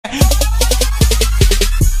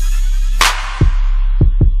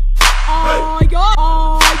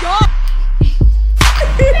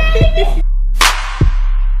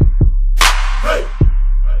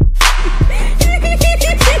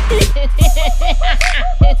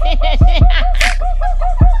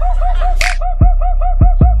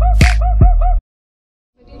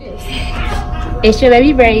It's your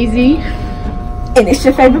baby Brazy. And it's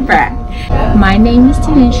your favorite brat. My name is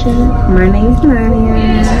Tanisha. My name's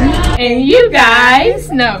Nadia. And you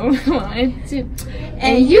guys, no, 1, 2.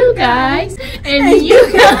 And you guys, and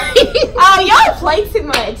you guys. Oh, y'all play too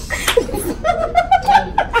much.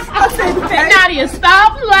 Nadia,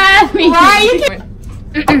 stop laughing. Right?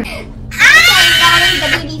 The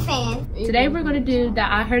BB fan. Today we're going to do the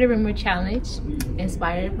I Heard a Rumor challenge,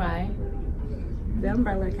 inspired by The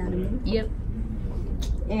Umbrella Academy. Yep.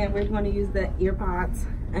 And we're going to use the ear pods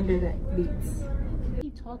under the beats.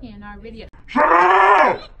 Keep talking in our video. Shut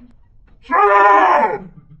up! Shut up!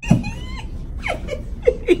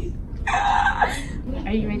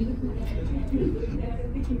 Are you ready?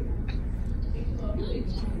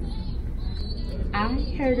 I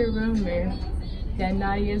heard a rumor that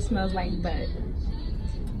Nadia smells like butt.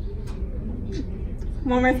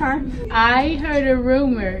 One more time. I heard a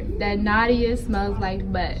rumor that Nadia smells like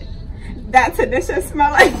butt. That Tanisha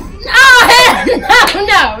smell like.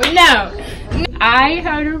 No. I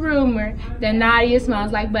heard a rumor that Nadia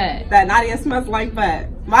smells like butt. That Nadia smells like butt.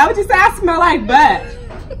 Why would you say I smell like butt?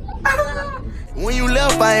 When you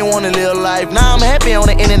left, I ain't wanna live life. Now I'm happy on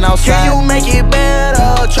the in and outside. Can you make it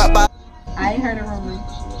better? Chop out. I heard a rumor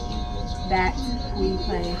that we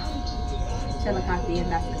play Chillicothe in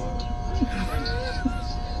basketball.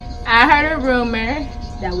 I heard a rumor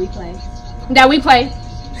That we play Chillicothe.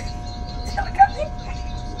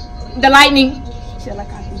 The Lightning.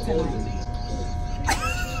 Chillicothe tonight.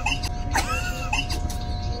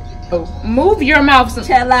 Move your mouth.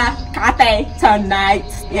 Chillicothe tonight.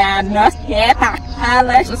 Yeah, no, yeah,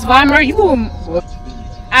 That's why you.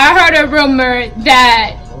 I heard a rumor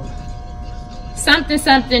that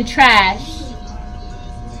something trash.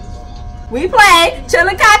 we play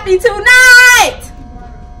Chillicothe tonight.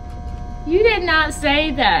 You did not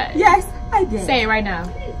say that. Yes, I did. Say it right now.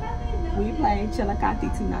 We play Chillicothe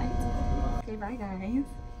tonight. Okay, bye guys.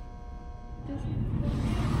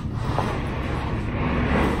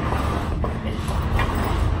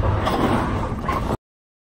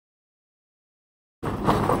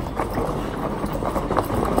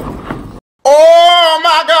 Oh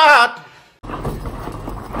my God!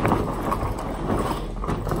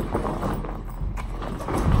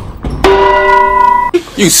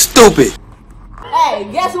 You stupid.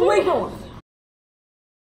 Hey, guess what we doing?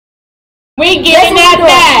 We getting that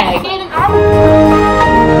bag.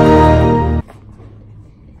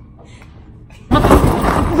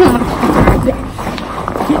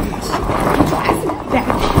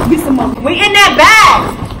 We in that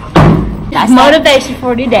bag. That's motivation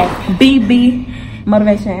for today. BB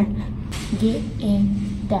motivation. Get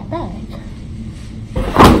in that bag.